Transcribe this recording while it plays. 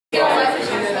Não Good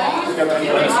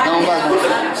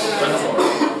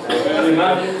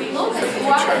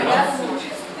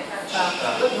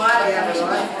morning,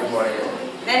 everyone. Good morning.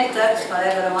 Many thanks for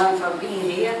everyone for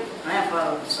being here,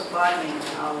 for supporting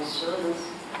our students.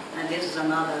 And this is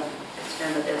another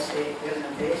extended essay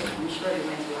presentation. I'm sure you're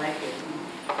going to like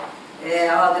it.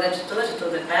 Our gratitude to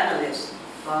the panelists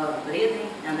for reading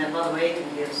and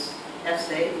evaluating this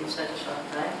essay in such a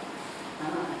short time.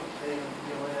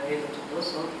 You were able to do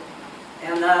so.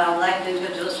 And I'd like to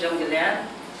introduce young Guilherme,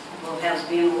 who has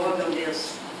been working on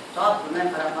this topic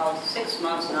for about 6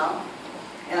 months now.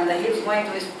 And he's going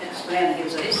to explain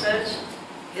his research,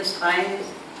 his findings,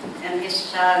 and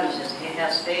his challenges he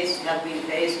has been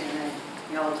facing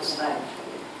in all this time.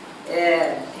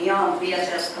 Em uma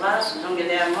BSS class, João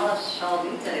Guilherme showed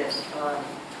interest for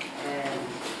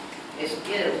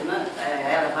espírito,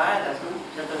 Vargas,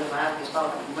 Getúlio Vargas is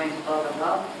going to talk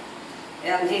about.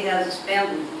 And he has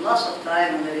spent lots of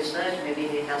time in the research. Maybe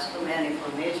he has too many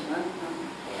information,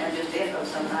 and it's difficult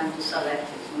sometimes to select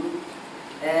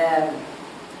it.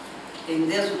 In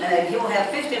this, you will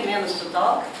have 15 minutes to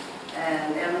talk,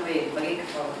 and then we break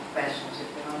for questions if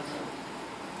you want to.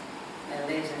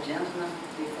 Ladies and gentlemen,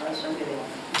 before João Guilherme.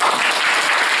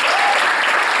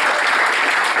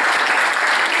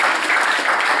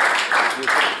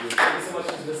 Thank you so much,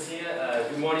 Ms. Garcia.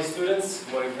 Good morning, students.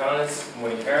 Good morning, panelists. Good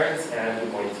morning, parents, and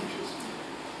good morning, teachers.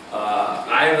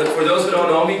 For those who don't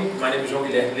know me, my name is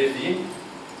Guilherme Levy.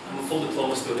 I'm a full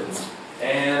diploma student.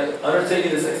 And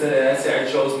undertaking this extended essay,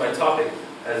 I chose my topic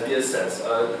as BSS,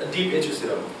 a deep interest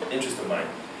of mine.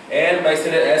 And my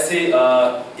extended essay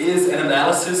is an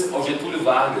analysis of Getúlio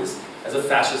Vargas as a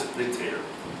fascist dictator.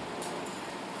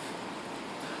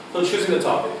 So choosing the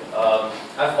topic,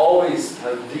 I've always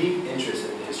had a deep interest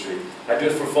in history. I do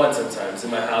it for fun sometimes.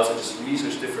 In my house, I just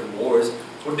research different wars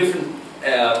or different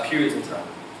periods in time.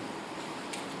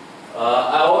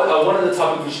 I wanted a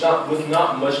topic with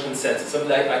not much consensus, something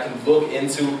that I can look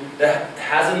into that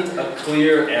hasn't a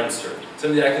clear answer,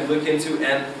 something that I can look into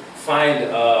and find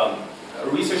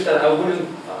research that I wouldn't,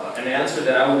 an answer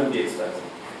that I wouldn't be expecting.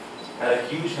 I had a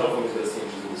huge help from Ms. Garcia in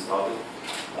this topic.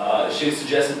 She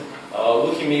suggested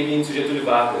looking maybe into Getúlio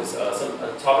Vargas,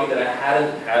 a topic that I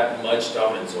hadn't had much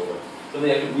dominance over, something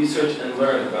I could research and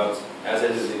learn about as I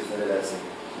did the extended essay.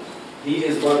 He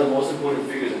is one of the most important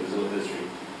figures in Brazil's history.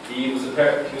 He was a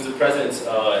president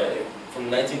from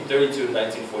 1930 to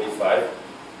 1945,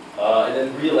 and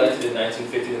then re-elected in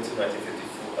 1950 until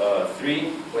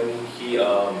 1953, when he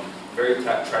very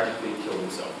tragically killed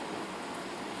himself.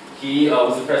 He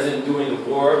was the president during the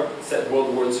war,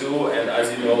 World War II, and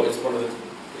as you know, it's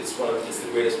the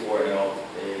greatest war in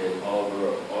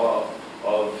all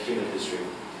of human history.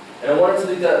 And I wanted to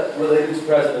think that related to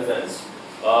present events.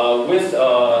 With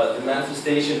the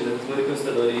manifestation, the political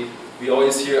instability, we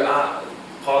always hear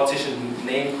politicians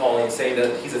name-calling, saying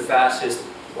that he's a fascist,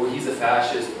 or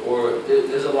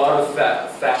there's a lot of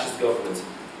fascist governments.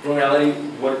 In reality,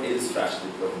 what is fascist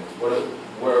government?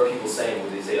 What are people saying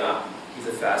when they say, he's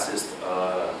a fascist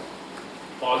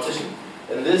politician?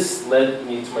 And this led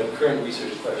me to my current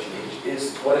research question, which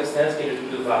is, to what extent can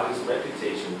Getúlio Vargas'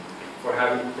 reputation for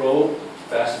having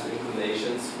pro-fascist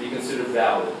inclinations be considered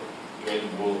valid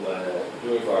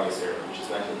during Vargas' era, which is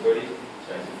 1930 to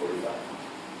 1945.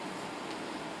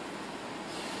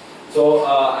 So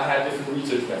I had different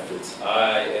research methods.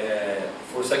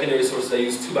 For secondary sources, I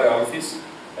used 2 biographies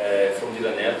from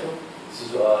Dila Neto. This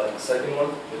is the second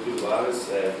one, Getúlio Vargas,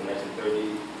 from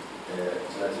 1930 to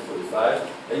 1945.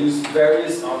 I used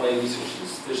various online researches,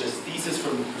 such as theses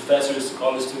from professors,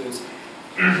 college students,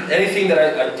 anything that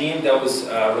I deemed that was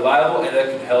reliable and that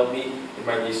could help me in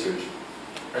my research.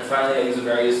 And finally, I used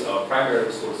various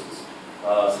primary sources,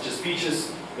 such as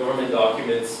speeches, government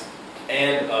documents,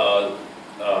 and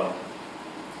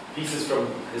pieces from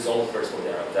his own personal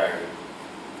diary.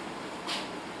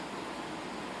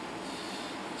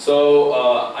 So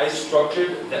I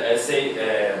structured the essay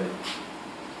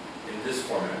in this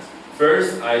format.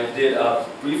 First, I did a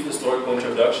brief historical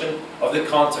introduction of the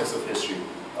context of history.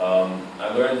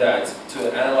 I learned that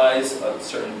to analyze a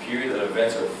certain period of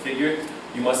events or a figure,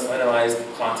 you must analyze the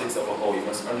context of a whole. You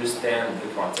must understand the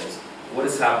context. What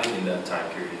is happening in that time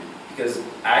period? Because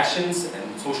actions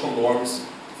and social norms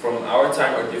from our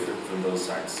time are different from those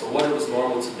times. So what was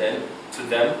normal to them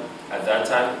at that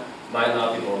time might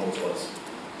not be normal to us.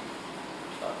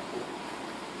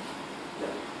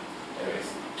 Anyways,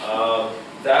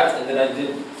 that, and then I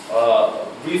did a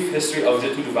brief history of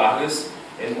Getúlio Vargas.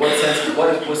 In what sense,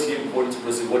 what was he important to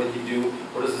Brazil? What did he do?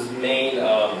 What was his main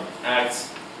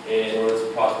acts in order to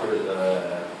prosper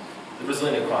the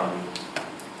Brazilian economy?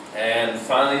 And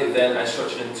finally, then I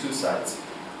structured in two sides.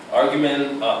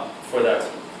 Argument for that.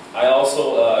 I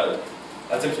also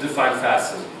attempt to define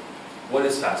fascism. What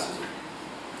is fascism?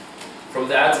 From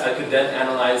that, I could then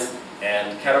analyze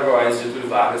and categorize Getúlio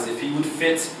Vargas if he would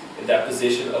fit in that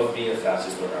position of being a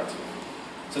fascist or not.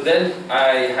 So then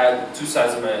I had two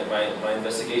sides of my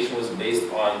investigation was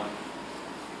based on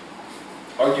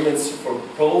arguments for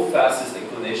pro-fascist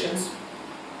inclinations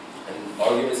and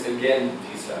arguments against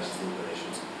these fascist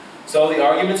inclinations. So the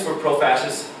arguments for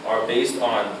pro-fascist are based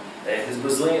on his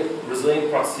Brazilian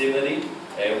proximity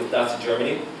with Nazi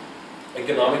Germany,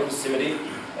 economic proximity.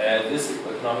 This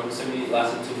economic proximity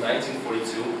lasted until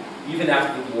 1942, even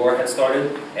after the war had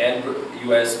started, and the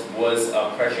U.S. was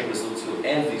pressuring Brazil to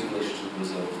end these relations with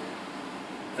Brazil.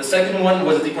 The second one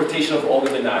was the deportation of Olga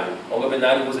Benadi. Olga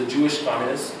Benadi was a Jewish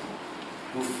communist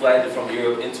who fled from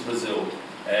Europe into Brazil.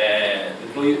 And the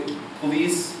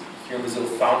police here in Brazil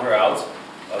found her out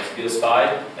to be a spy,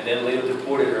 and then later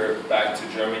deported her back to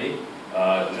Germany.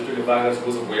 Getúlio Vargas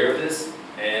was aware of this,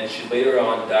 and she later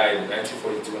on died in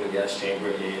 1942 in a gas chamber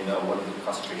in one of the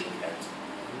concentration camps.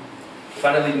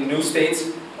 Finally, the new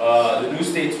states. The new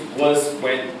states was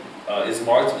when is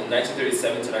marked in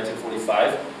 1937 to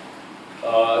 1945.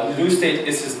 The new state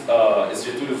is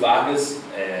Getúlio Vargas'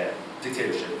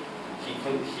 dictatorship.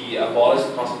 He abolished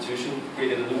the constitution,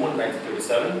 created a new one in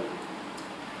 1937.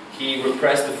 He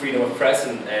repressed the freedom of press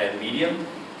and media.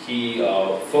 He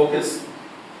focused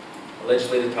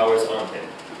legislative powers on him.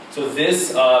 So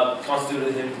this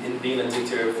constituted him in being a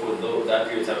dictator for that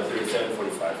period of time of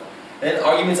 37-45. Then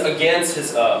arguments against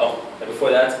his, and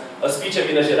before that, a speech at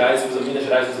Minas Gerais. Minas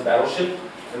Gerais was a battleship,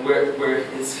 and where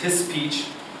his speech,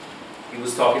 he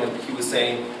was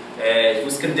saying, he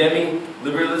was condemning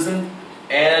liberalism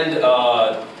and,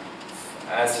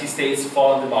 as he states,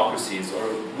 fallen democracies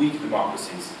or weak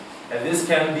democracies. And this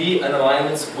can be an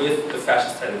alignment with the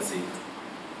fascist tendency.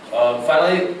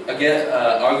 Finally, again,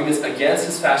 arguments against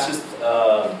his fascist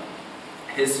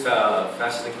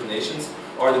inclinations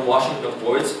are the Washington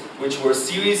Accords, which were a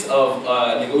series of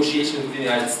negotiations with the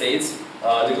United States,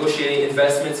 negotiating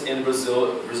investments in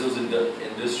Brazil's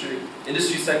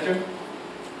industry sector.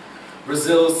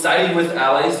 Brazil siding with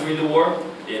allies during the war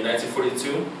in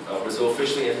 1942. Brazil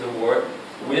officially entered the war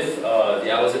with the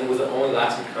allies, and was the only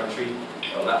Latin country,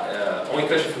 only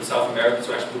country from South America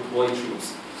to actually deploy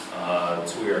troops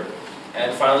to Europe.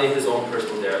 And finally, his own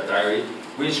personal diary,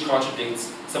 which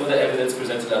contradicts some of the evidence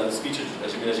presented at the speech at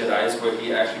Minas Gerais, where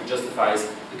he actually justifies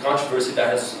the controversy that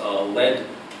has led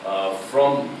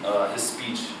from his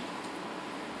speech.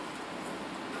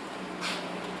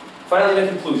 Finally, my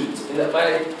conclusions.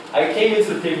 I came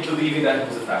into the paper believing that he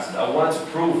was a fascist. I wanted to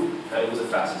prove that he was a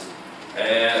fascist.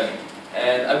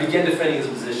 And I began defending his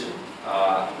position.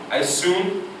 I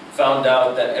soon found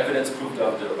out that evidence proved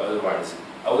otherwise.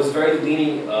 I was very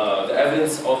leaning, the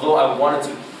evidence, although I wanted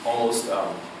to almost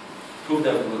prove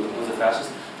that he was a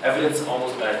fascist, evidence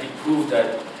almost, he proved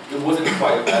that it wasn't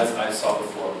quite as I saw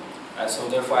before. And so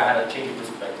therefore I had a change of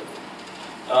perspective.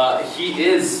 He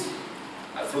is,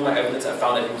 through my evidence, I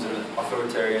found that he was an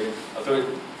authoritarian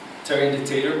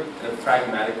dictator and a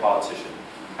pragmatic politician.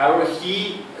 However,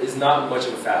 he is not much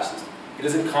of a fascist. He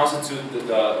doesn't constitute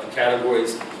the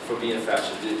categories for being a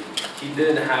fascist. He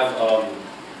didn't have,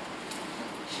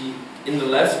 in the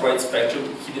left-right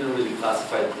spectrum, he didn't really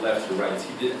classify left or right.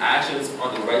 He did actions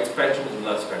on the right spectrum and the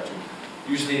left spectrum.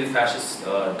 Usually the fascist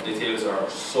dictators are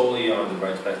solely on the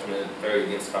right spectrum and very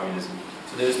against communism.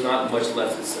 So there's not much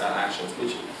leftist actions,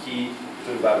 which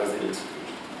Getúlio Vargas did.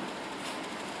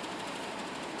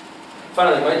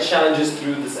 Finally, my challenges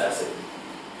through this essay.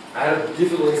 I had a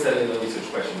difficulty setting the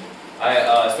research question.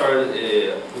 I started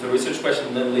with a research question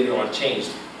and then later on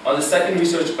changed. On the second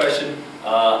research question,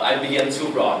 I began too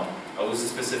broad. I wasn't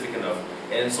specific enough.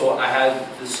 And so I had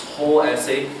this whole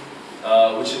essay,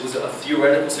 which was a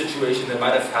theoretical situation that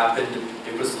might have happened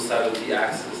if Bristol side of the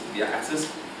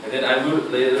axis. And then I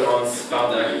later on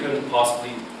found that I couldn't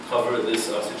possibly cover this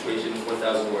situation in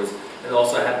 1,000 words. And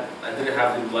also I didn't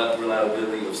have the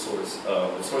reliability of sources.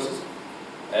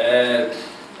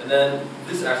 And then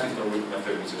this actually is going to be my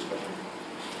third research question.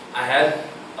 I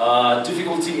had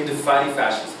difficulty in defining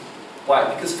fascism.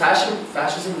 Why? Because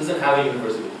fascism doesn't have a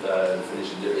universal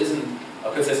definition. There isn't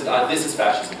a consensus, this is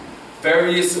fascism.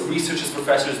 Various researchers,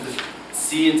 professors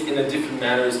see it in a different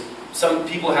manners. Some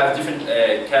people have different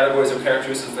categories or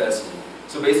characteristics of fascism.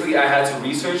 So basically I had to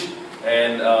research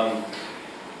and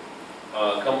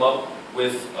come up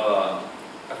with a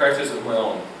characteristic of my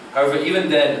own. However, even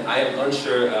then, I am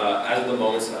unsure, as of the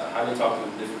moment, having talked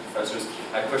with different professors,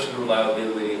 I question the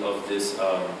reliability of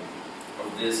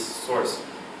this source.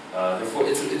 Therefore,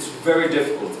 it's very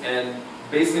difficult. And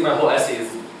basically, my whole essay is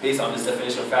based on this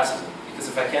definition of fascism. Because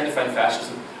if I can't define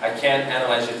fascism, I can't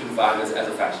analyze Getúlio Vargas as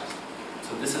a fascist.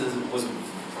 So this was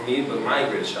for me my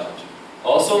greatest challenge.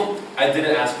 Also, I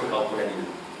didn't ask for help when I needed it.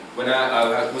 When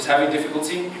I was having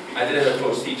difficulty, I didn't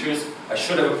approach teachers. I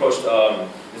should have approached,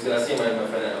 as I see my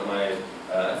friend, my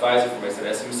advisor for my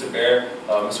semester, Mr. Bear,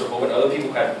 Mr. Hope, and other people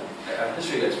who had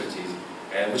history expertise,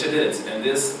 and which I didn't. And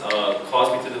this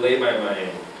caused me to delay my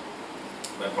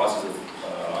process of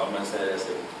my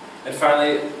essay. And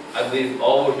finally, I believe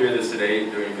all will hear this today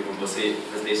during the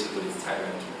presentation of time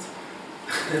management.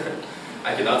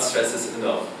 I cannot stress this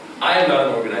enough. I am not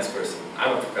an organized person.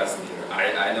 I'm a procrastinator.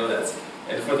 I know that.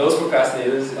 And for those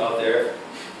procrastinators out there,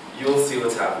 you'll see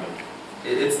what's happening.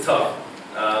 It's tough.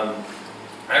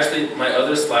 Actually, my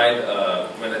other slide,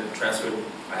 when I transferred,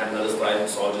 I had another slide,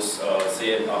 so I'll just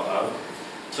say it out loud.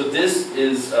 So this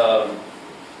is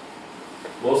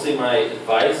mostly my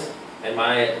advice and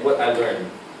what I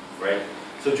learned, right?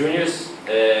 So juniors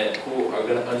who are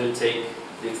going to undertake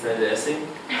the extended essay,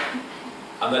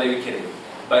 I'm not even kidding.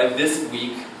 By this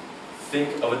week,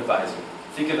 think of advisor.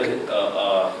 Think of a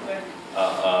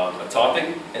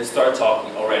topic and start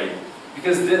talking already.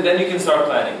 Because then you can start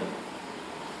planning.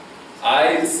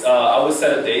 I was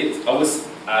set a date.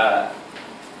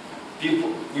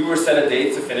 We were set a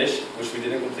date to finish, which we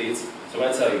didn't complete. So I'm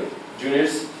going to tell you,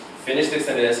 juniors, finish the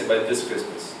extended essay by this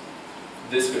Christmas.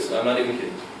 This Christmas, I'm not even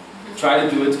kidding. Try to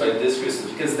do it by this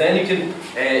Christmas, because then you can,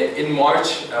 in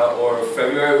March or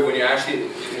February, when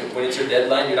it's your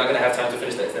deadline, you're not going to have time to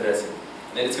finish the extended essay.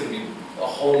 And then it's going to be a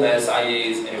whole mess,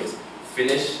 IAs, anyways.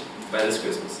 Finish by this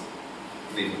Christmas.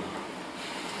 Believe me.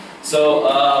 So,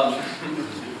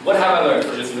 what have I learned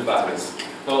from Getúlio Vargas?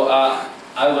 So,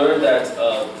 I learned that,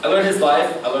 I learned his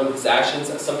life, I learned his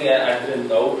actions, something I didn't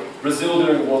know. Brazil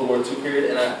during World War II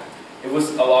period, and it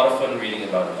was a lot of fun reading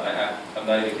about him. I'm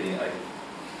not even kidding.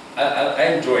 I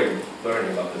enjoyed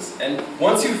learning about this. And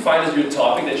once you find your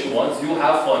topic that you want, you'll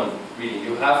have fun reading,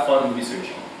 you'll have fun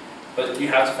researching. But you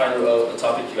have to find a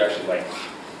topic you actually like.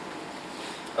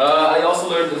 I also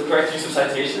learned the correct use of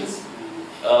citations.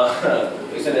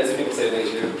 As people say,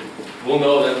 we'll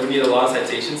know that we need a lot of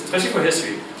citations, especially for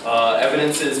history.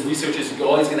 Evidences, researchers, you're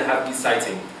always going to have to be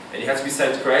citing. And you have to be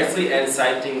cited correctly and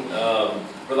citing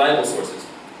reliable sources.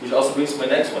 Which also brings to my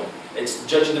next one. It's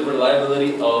judging the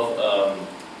reliability of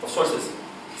sources.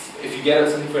 If you get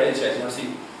something for an internet, you have to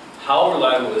see how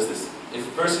reliable is this. If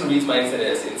a person reads my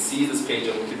extended essay and sees this page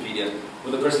on Wikipedia,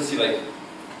 will the person see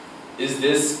is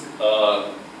this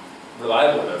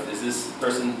reliable enough? Is this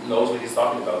person knows what he's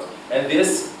talking about? And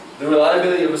the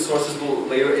reliability of the sources will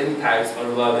later impact on the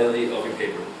reliability of your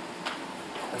paper.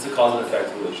 It's a cause and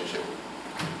effect relationship.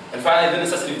 And finally, the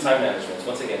necessity of time management.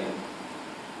 Once again,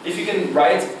 if you can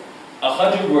write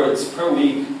 100 words per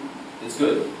week, it's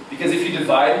good. Because if you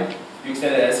divide your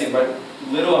extended essay and write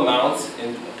little amounts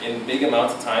in big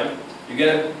amounts of time, you're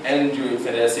going to end your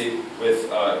extended essay with,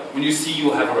 when you see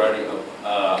you'll have already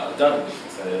done the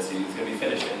extended essay, it's going to be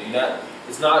finished. And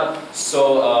it's not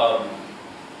so,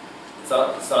 it's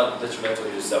not detrimental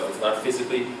to yourself. It's not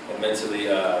physically and mentally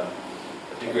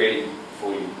degrading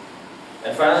for you.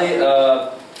 And finally,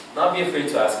 not be afraid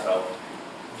to ask help.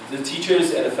 The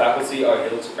teachers and the faculty are here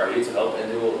to help, and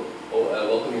they will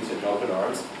welcome you to open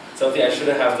arms. Something I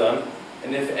shouldn't have done.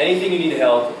 And if anything you need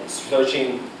help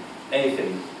searching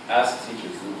anything, ask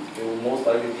teachers. They will most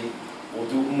likely will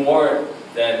do more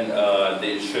than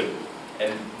they should,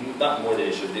 and not more than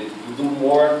they should. They will do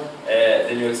more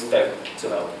than you expect to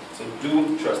help. So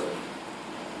do trust them.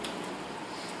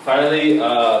 Finally,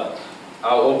 I'll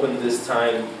open this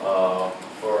time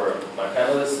for my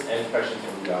panelists and questions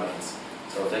from the audience.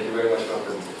 So thank you very much for your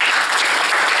presentation.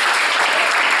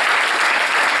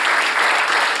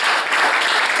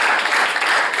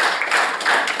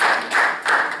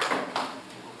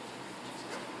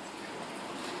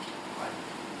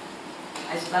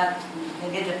 We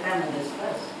get the panelists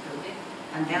first,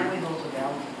 and then we go to the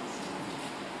audience.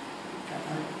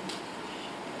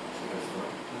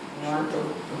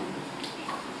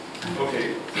 Okay.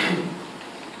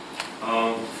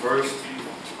 First,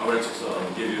 I would like to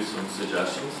give you some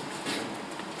suggestions,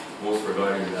 most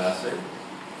regarding the essay.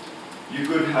 You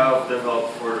could have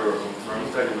developed further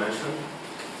terms that you mentioned.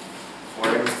 For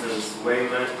instance,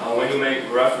 when you make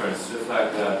reference to the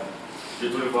fact that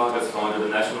Getúlio Vargas founded the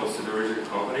National Siderurgical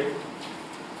Company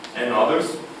and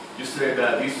others, you say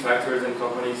that these factories and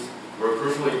companies were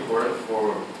crucially important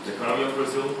for the economy of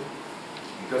Brazil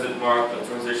because it marked a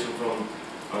transition from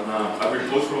an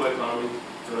agricultural economy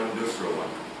to an industrial one.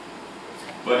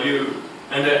 But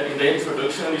in the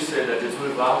introduction, you said that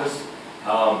Getúlio Vargas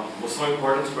was so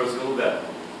important to Brazil that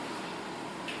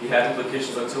it had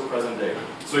implications until present day.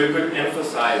 So you could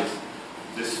emphasize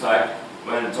this fact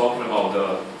when talking about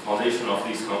the foundation of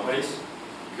these companies,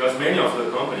 because many of the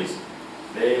companies,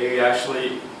 they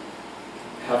actually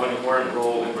have an important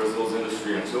role in Brazil's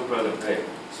industry until present day.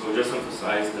 So just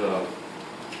emphasize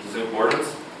this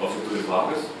importance of Getúlio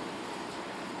Vargas.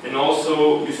 And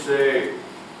also you say,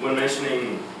 when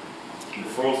mentioning the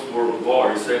First World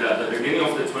War, you say that the beginning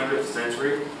of the 20th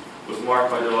century was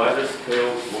marked by the largest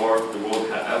scale war the world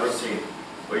had ever seen.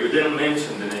 But you didn't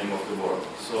mention the name of the war,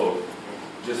 so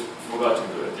just forgot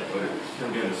to do it, but it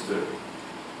can be understood.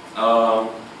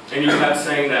 And you kept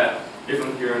saying that,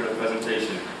 even here in the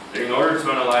presentation, that in order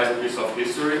to analyze a piece of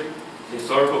history, the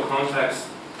historical context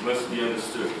must be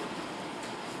understood.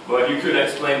 But you could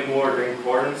explain more the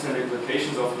importance and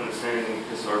implications of understanding the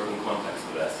historical context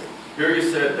of the essay. Here you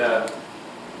said that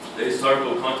the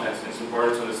historical context is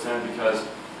important to understand because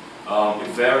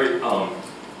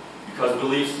because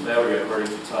beliefs vary according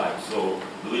to time. So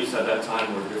beliefs at that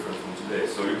time were different from today.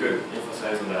 So you could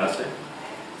emphasize on the essay.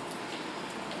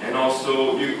 And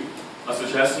also, a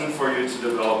suggestion for you to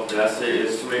develop the essay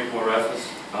is to make more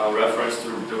reference to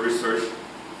the research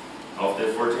of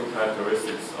the 14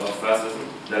 characteristics of fascism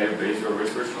that you base your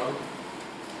research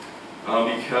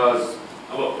on. Because,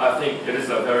 well, I think it is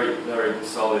a very, very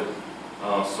solid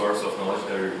source of knowledge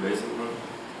that you're basing on.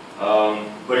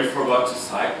 But you forgot to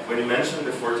cite, when you mentioned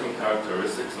the 14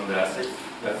 characteristics on the essay,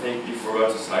 I think you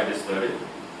forgot to cite the study.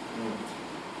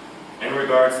 In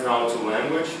regards now to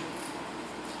language,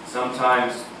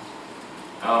 sometimes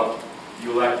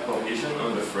you lack cohesion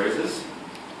on the phrases,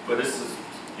 but this is,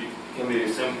 it can be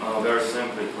very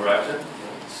simply corrected.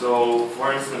 So,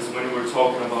 for instance, when we were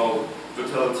talking about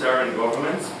totalitarian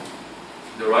governments,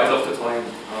 the rise of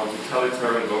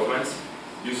totalitarian governments,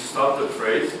 you stop the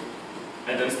phrase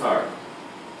and then start.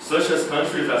 Such as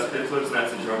countries as Hitler's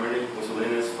Nazi Germany,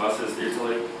 Mussolini's Fascist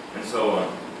Italy, and so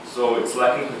on. So it's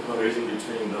lacking the cohesion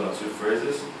between the two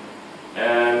phrases.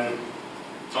 And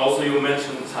also you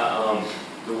mentioned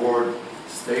the word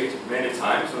state many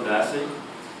times on the essay,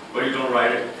 but you don't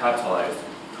write it capitalized.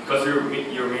 Because you're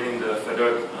meaning the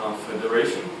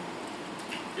federation,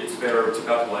 it's better to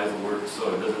capitalize the word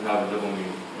so it doesn't have a double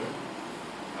meaning.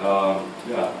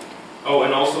 Yeah. Oh,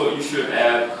 and also you should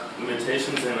add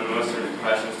limitations and unnecessary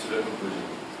questions to the conclusion.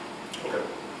 Okay.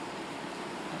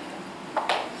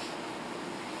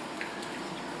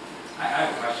 I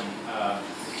have a question.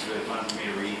 It's really fun for me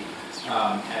to read.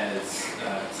 As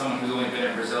someone who's only been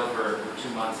in Brazil for 2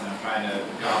 months, and I'm trying to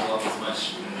gobble up as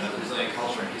much Brazilian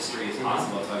culture and history as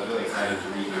possible, so I was really excited to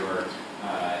read your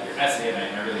essay,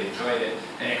 and I really enjoyed it.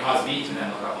 And it caused me to then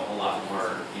look up a whole lot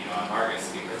more, on Vargas,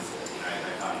 because I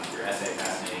found your essay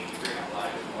fascinating. You bring up a lot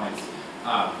of different points.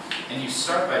 And you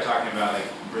start by talking about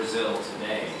Brazil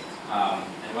today.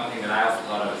 And one thing that I also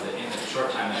thought of is that in the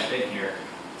short time that I've been here,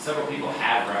 several people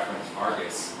have referenced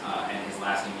Vargas and his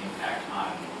lasting impact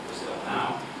on Brazil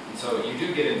now. And so you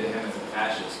do get into him as a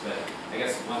fascist, but I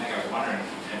guess one thing I was wondering,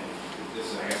 and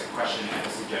this is I guess a question and a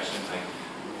suggestion,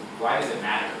 why does it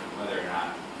matter whether or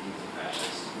not he's a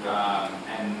fascist?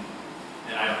 And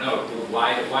I don't know,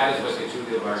 why does what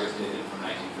Getúlio Vargas did from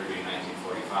 1930 to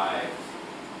 1945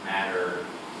 matter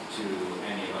to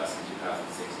any of us in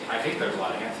 2016? I think there's a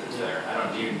lot of answers there. I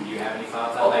don't. Do you have any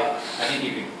thoughts on I think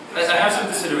you could. I have some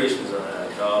considerations on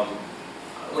that.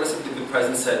 What is the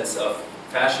present sense of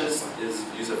fascist is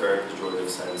used a very pejorative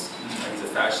sense. He's a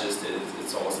fascist.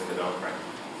 It's almost like a downgrade.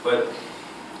 But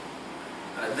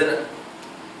then,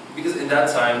 because in that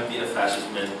time, being a fascist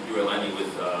meant you were aligning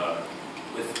with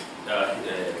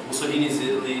Mussolini's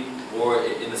Italy, or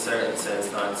in a certain sense,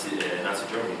 Nazi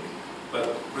Germany.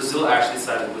 But Brazil actually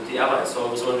sided with the Allies. So I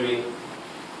was wondering,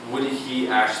 would he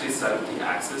actually side with the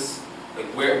Axis?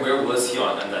 Where was he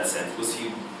on in that sense? Was he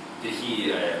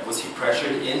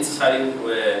pressured into siding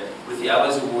with the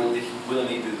Allies, or did he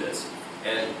willingly do this?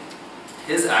 And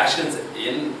his actions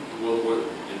in World War,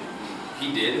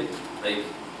 he did,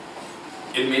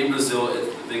 it made Brazil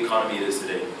the economy it is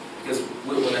today. Because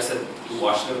when I said the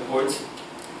Washington Accords,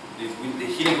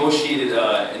 he negotiated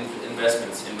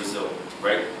investments in Brazil,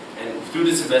 right? And through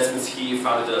these investments, he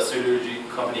founded a siderurgy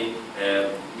company,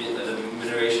 the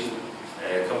mineration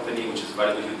company, which is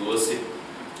Vale do Rio Doce.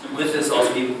 With this,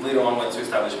 also, he later on went to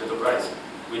establish Petrobras,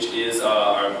 which is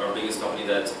our biggest company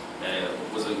that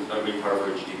was a great part of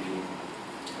our GDP.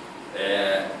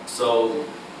 So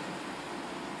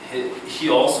he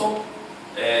also,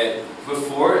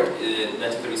 before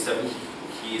 1937,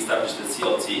 he established the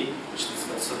CLT, which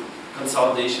is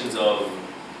consolidations of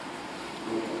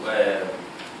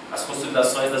as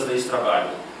consolidações das leis de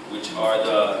trabalho, which are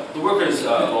the workers'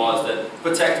 laws that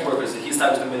protect workers. He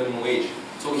established the minimum wage.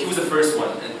 So he was the first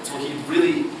one, and so he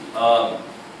really,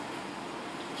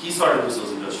 he started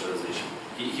Brazil's industrialization.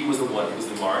 He was the one, he was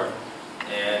the mark,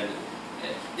 and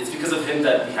it's because of him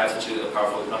that we have such a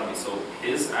powerful economy. So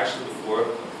his actually before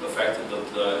affected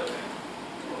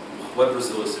what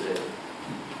Brazil is today.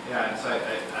 Yeah, and so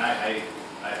I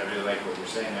really like what you're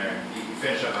saying there. You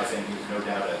finish up by saying he was no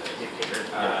doubt a dictator.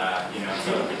 You know,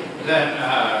 so then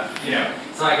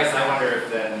so I guess I wonder if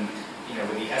then,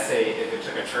 with the essay, if it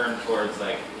took a turn towards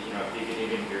like, if you could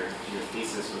even your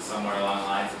thesis was somewhere along the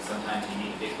lines of sometimes you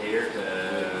need a dictator to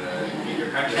keep your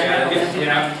country out,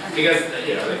 because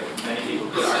like many people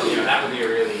could argue, that would be a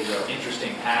really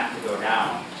interesting path to go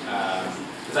down.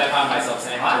 Because I found myself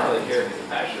saying, well, I don't really care if he's a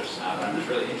fascist now, but I'm just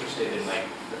really interested in like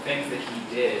the things that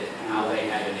he did and how they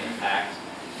had an impact.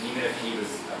 And even if he was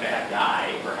a bad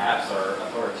guy, perhaps, or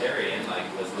authoritarian, like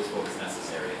was what was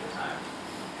necessary at the time.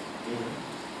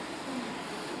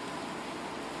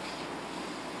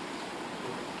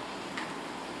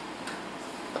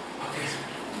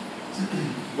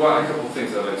 Well, a couple of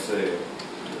things I'd like to say.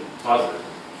 Positive.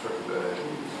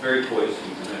 Very poised.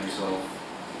 You present yourself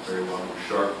very well,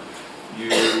 sharp.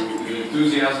 Your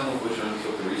enthusiasm with which you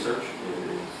undertook the research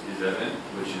is evident,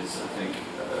 which is, I think,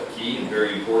 key and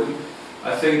very important.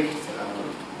 I think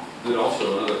that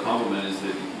also another compliment is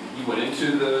that you went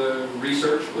into the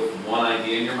research with one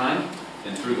idea in your mind,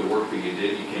 and through the work that you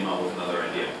did, you came up with another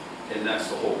idea. And that's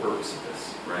the whole purpose of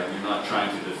this, right? You're not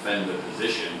trying to defend a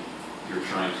position. You're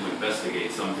trying to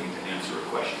investigate something to answer a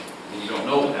question. And you don't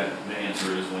know what that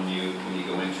answer is when you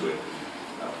go into it.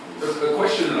 The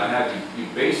question that I have, you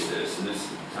base this, and this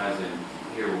ties in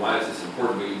here, why is this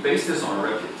important? But you base this on a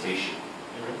reputation,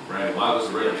 right? Why was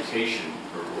the reputation,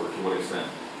 or to what extent,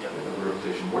 the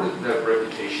reputation? Where did that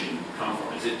reputation come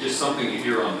from? Is it just something you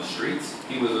hear on the streets?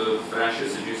 He was a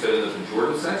fascist, as you said, in the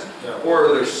pejorative sense? Yeah. Or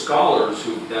are there scholars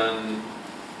who've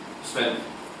spent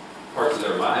parts of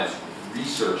their lives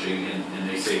researching, and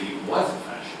they say he was a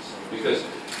fascist? Because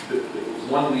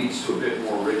one leads to a bit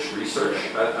more rich research,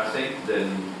 I think,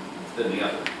 than the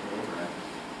other.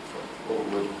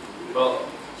 Well,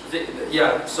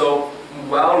 yeah, so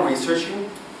while researching,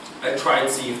 I tried to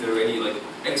see if there were any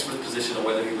expert position on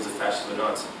whether he was a fascist or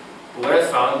not. But what I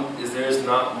found is there is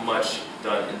not much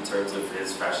done in terms of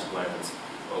his fascist alignments.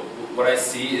 What I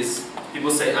see is people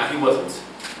say, he wasn't,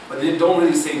 but they don't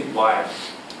really say why.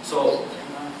 So,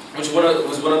 which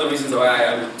was one of the reasons why I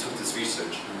undertook this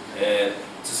research, and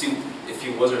to see if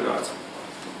he was or not.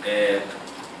 And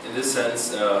in this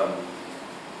sense,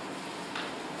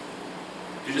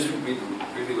 you just read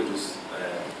briefly what just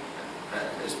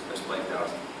blanked out.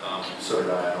 So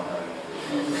did I don't have anything.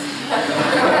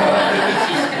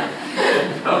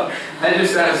 No, I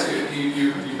just asked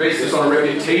you base this on a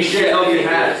reputation he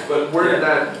has, but where did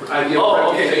that idea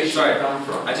of reputation come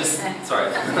from?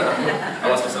 Sorry. I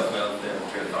lost myself in my own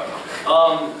train of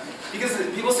thought. Because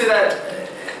people say that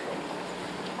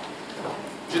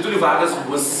Getúlio Vargas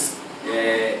was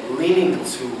leaning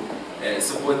to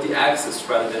support the Axis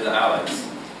rather than the Allies.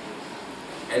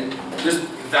 And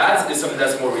that is something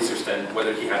that's more research than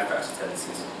whether he had fascist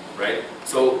tendencies, right?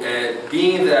 So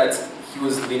being that he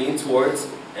was leaning towards,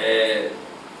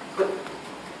 but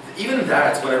even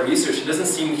that, when I researched, it doesn't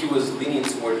seem he was leaning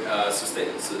toward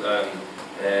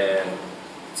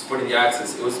supporting the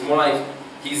Axis. It was more like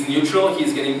he's neutral,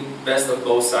 he's getting best of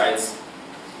both sides,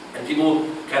 and people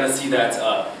kind of see that,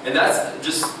 and that's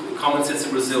just common sense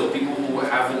in Brazil. People who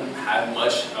haven't had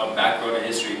much background in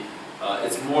history,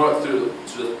 it's more through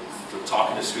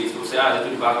talk in the streets. People say,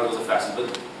 Getúlio Vargas was a fascist,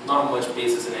 but not much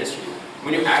basis in history.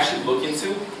 When you actually look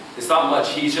into, it's not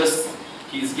much. He's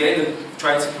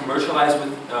trying to commercialize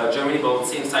with Germany, but at the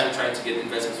same time trying to get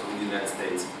investments from the United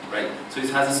States, right? So he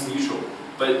has this neutral.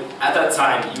 But at that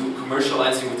time, you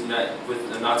commercializing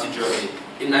with Nazi Germany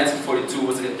in 1942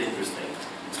 was a dangerous thing,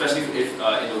 especially if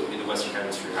in the Western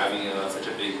Hemisphere, having such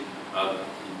a big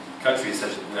country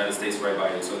such as the United States right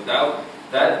by you. So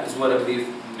that is what I believe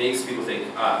makes people think,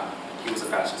 he was a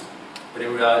fascist. But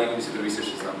in reality, when you see the research,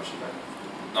 it's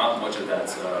not much of that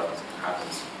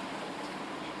happens.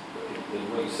 And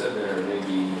what you said there may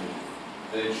be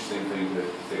an interesting thing to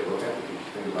take a look at. If you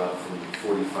think about from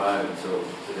 45 until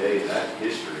today, that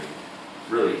history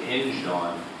really hinged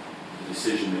on the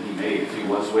decision that he made. If he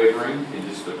was wavering and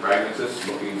just the pragmatist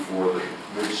looking for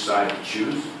which side to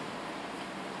choose,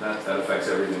 that affects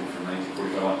everything from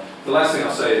 1945 on. The last thing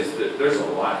I'll say is that there's a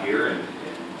lot here, and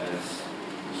as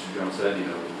Mr. Jones said,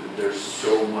 there's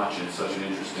so much and such an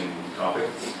interesting topic.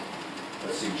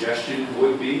 A suggestion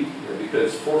would be,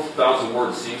 because 4,000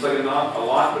 words seems like a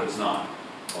lot, but it's not.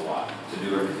 a lot to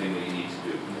do everything that you need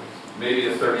to do. Maybe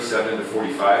a 37 to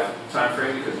 45 time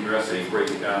frame, because in your essay you break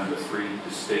it down into 3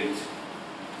 distinct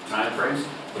time frames,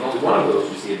 but only one of those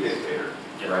you see a dictator,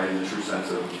 right, in the true sense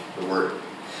of the word.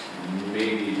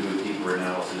 Maybe you do a deeper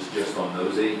analysis just on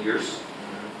those 8 years,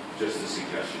 just a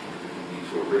suggestion, because it can lead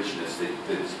to a richness that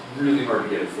is really hard to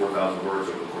get in 4,000 words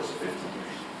over the course of 15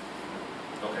 years.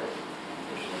 Okay.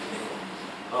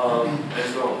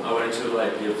 And so I wanted to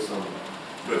give some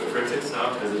good critics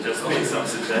now, because I just made some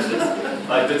suggestions.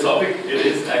 The topic, it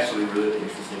is actually really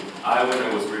interesting. When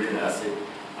I was reading the essay,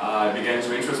 I began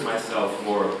to interest myself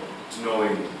more to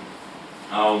knowing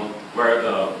where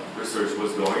the research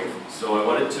was going. So I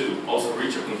wanted to also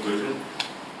reach a conclusion,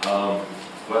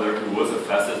 whether he was a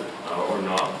fascist or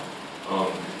not,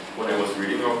 when I was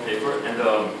reading your paper. And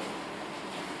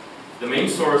the main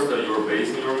source that you were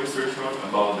basing your research on,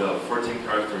 about the 14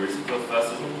 characteristics of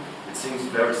fascism, it seems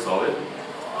very solid.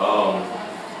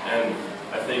 And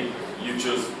I think you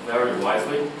chose very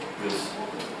wisely this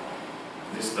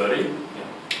study.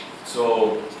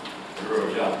 So,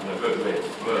 yeah, a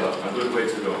good way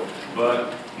to go.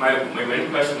 But my main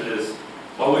question is,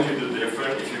 what would you do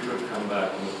different if you could come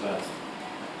back in the past?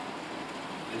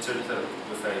 In terms of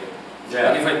if I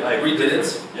redid it,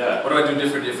 yeah. What do I do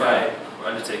different if I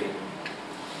undertake it?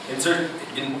 In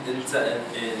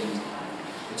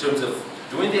terms of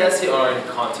doing the essay or in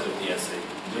content of the essay?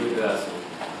 Doing the essay.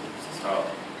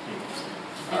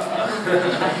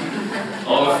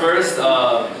 Well, first,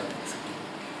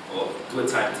 do a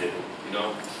timetable, you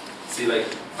know? See,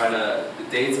 find the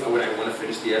dates when I want to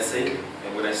finish the essay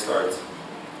and when I start.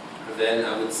 And then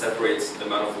I would separate the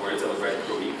amount of words I would write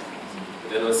per week.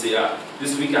 And then let's say,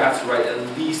 this week I have to write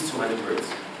at least 200 words.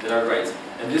 Then I write.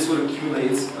 And this would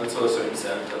accumulate until a certain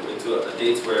extent, into a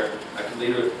date where I could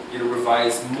later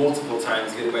revise multiple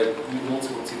times, get it by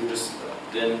multiple teachers,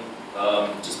 then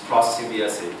just processing the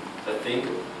essay. I think,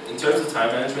 in terms of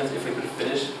time management, if I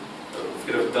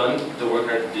could have done the work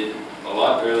I did a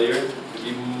lot earlier, it would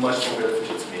be much more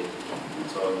beneficial to me.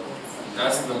 So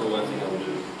that's the number one thing I would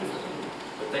do differently.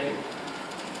 But thank you.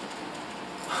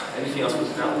 Anything else with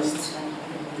the panelists?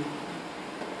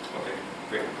 Okay,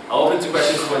 great. I'll open to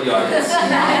questions for the audience.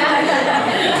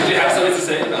 Did you have something to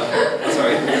say? No. I'm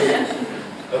sorry.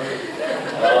 Okay.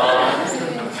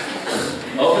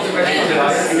 I'll open to questions for the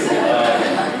audience.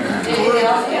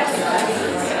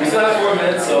 We still have 4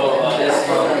 minutes, so yes.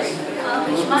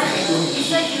 You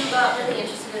said you got really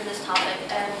interested in this topic,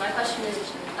 and my question is,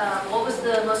 what was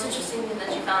the most interesting thing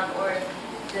that you found, or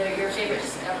your favorite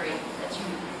discovery that you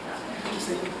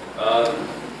found?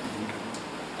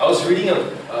 I was reading a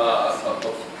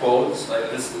quote,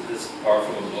 this part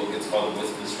from a book. It's called The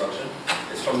Voice of Destruction.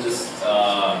 It's from this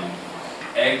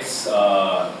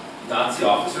ex-Nazi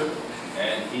officer,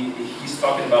 and he's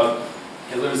talking about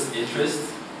Hitler's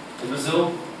interest in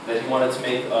Brazil, that he wanted to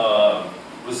make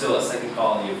Brazil a second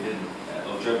colony of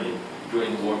Germany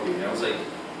during the war period. And I was like,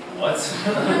 what?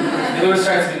 Hitler was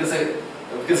trying to make this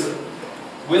because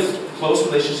with close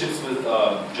relationships with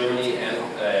Germany and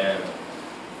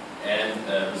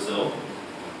Brazil,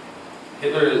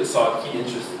 Hitler saw a key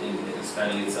interest in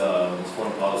expanding its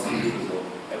foreign policy in Brazil.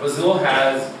 And Brazil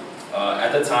has,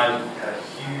 at the time, had a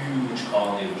huge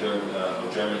colony of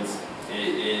Germans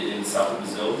in south of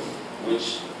Brazil,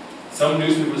 which some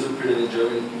newspapers have printed in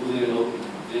German. People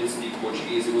didn't speak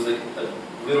Portuguese. It was like a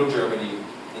little Germany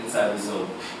inside Brazil.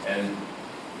 And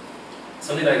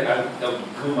something that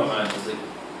blew my mind was like,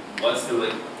 what's the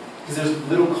because there's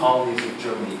little colonies of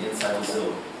Germany inside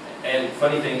Brazil. And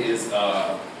funny thing is,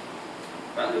 not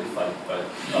really funny, but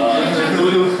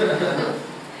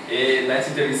in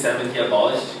 1937 he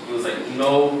abolished. He was like,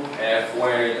 no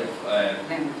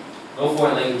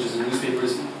foreign languages in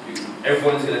newspapers.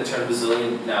 Everyone is going to turn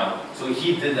Brazilian now. So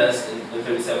he did this in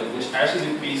 1937, which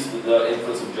actually decreased the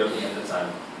influence of Germany at the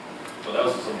time. So that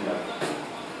was something that.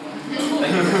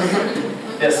 Thank you.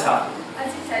 Yes, Ha. As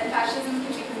you said, fascism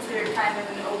can be considered kind of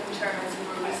an open term as you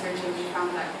were researching the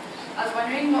concept. I was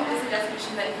wondering what was the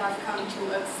definition that you have come to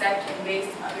accept and base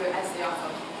your essay off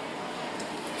of?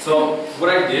 So what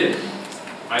I didn't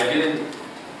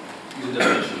use a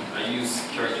definition. I used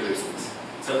characteristics.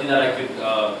 Something that I could.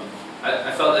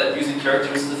 I felt that using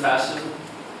characteristics of fascism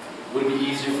would be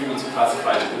easier for me to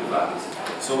classify Getúlio Vargas.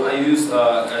 So I used,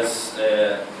 as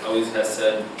Alois has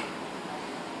said,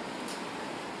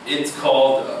 it's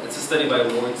a study by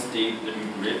Lawrence W.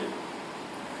 Britt,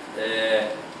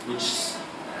 which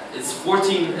it's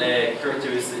 14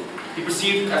 characteristics. He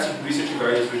perceived, after researching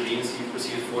various regimes, he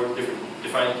perceived 4 different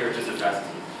defining characters of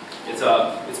fascism.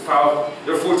 It's powerful.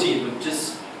 There are 14, but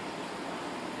just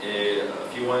a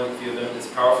few of them. It's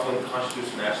powerful in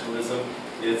constitutional nationalism.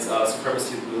 It's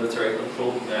supremacy of military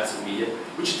control of massive media,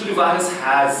 which Getúlio Vargas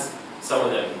has some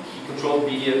of them. He controlled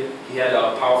media, he had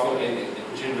a powerful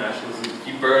Christian nationalism,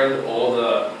 he burned all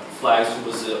the flags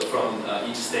from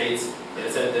each state. In a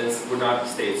sentence, we're not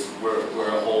states, we're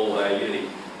a whole unity.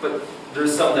 But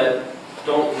there's some that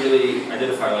don't really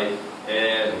identify, like,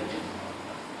 and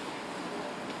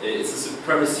it's a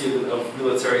supremacy of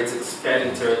military, it's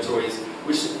expanding territories,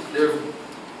 which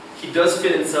he does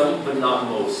fit in some, but not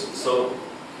most. So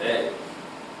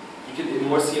you can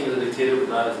more see him as a dictator, but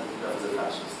not as a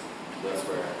fascist. That's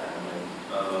where I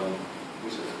am.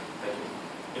 Thank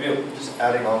you. Emil? Just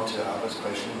adding on to Abba's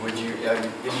question, would you,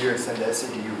 in your extended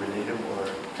essay, do you relate him or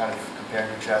kind of compare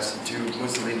and contrast him to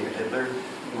Mussolini or Hitler,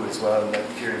 who as well in that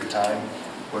period of time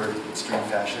were extreme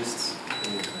fascists?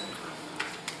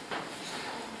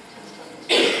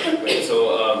 Wait, so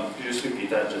could you just repeat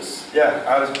that? Yeah,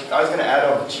 I was going to add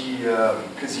on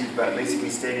because you've basically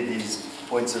stated these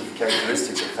points of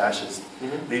characteristics of fascist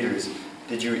leaders.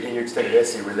 Did you, in your extended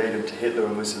essay, relate him to Hitler or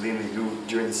Mussolini, who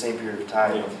during the same period of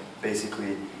time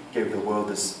basically gave the world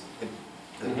this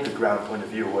the ground point of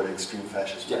view of what extreme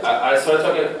fascism is? Yeah, I started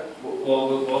talking.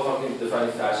 We'll talk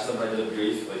defining fascism in a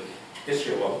brief, like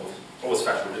history of what was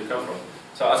fascism, where did it come from?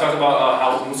 So I talked about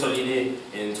how Mussolini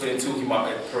in 22 he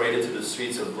paraded to the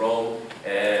streets of Rome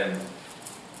and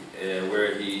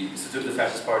where he instituted the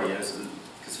fascist party.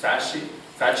 Because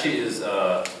fasci is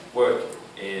work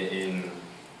in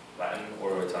Latin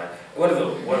or Italian, one of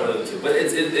the two. But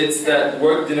it's that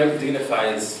work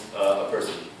dignifies a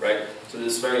person, right? So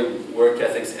this very work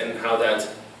ethics and how that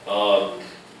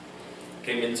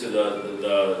came into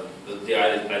the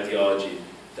ideology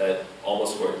that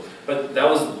almost worked. But that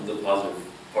was the positive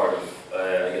part of,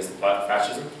 I guess,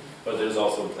 fascism. But there's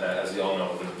also, as you all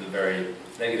know, the very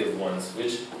negative ones,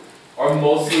 which are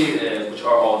mostly, which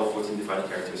are all the 14 defining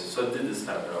characteristics. So I did this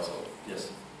kind of also.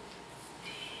 Yes.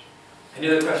 Any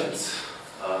other questions?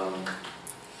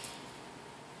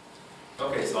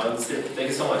 Okay, so I'm Steve. Thank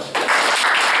you so much.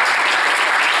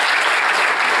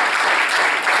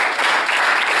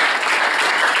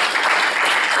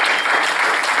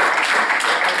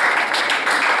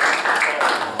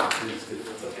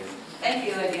 Thank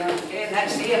you again.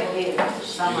 Next year will be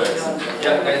summer.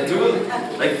 Yeah, and do,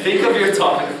 like, think of your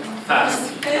topic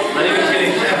fast. Not even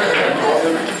kidding.